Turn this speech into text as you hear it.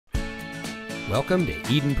Welcome to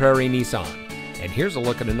Eden Prairie Nissan, and here's a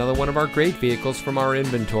look at another one of our great vehicles from our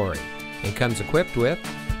inventory. It comes equipped with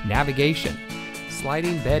navigation,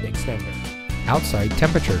 sliding bed extender, outside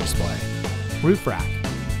temperature display, roof rack,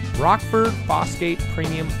 Rockford Fosgate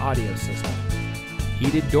premium audio system,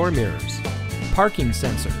 heated door mirrors, parking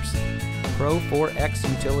sensors, PRO-4X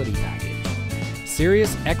utility package,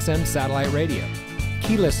 Sirius XM satellite radio,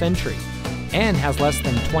 keyless entry, and has less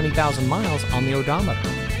than 20,000 miles on the odometer.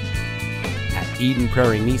 At Eden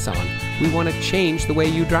Prairie Nissan, we want to change the way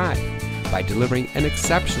you drive by delivering an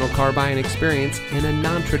exceptional car buying experience in a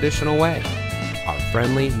non-traditional way. Our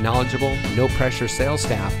friendly, knowledgeable, no-pressure sales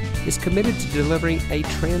staff is committed to delivering a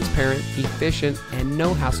transparent, efficient, and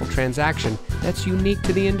no-hassle transaction that's unique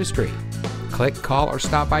to the industry. Click, call, or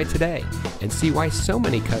stop by today and see why so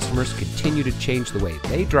many customers continue to change the way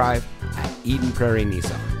they drive at Eden Prairie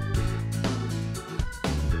Nissan.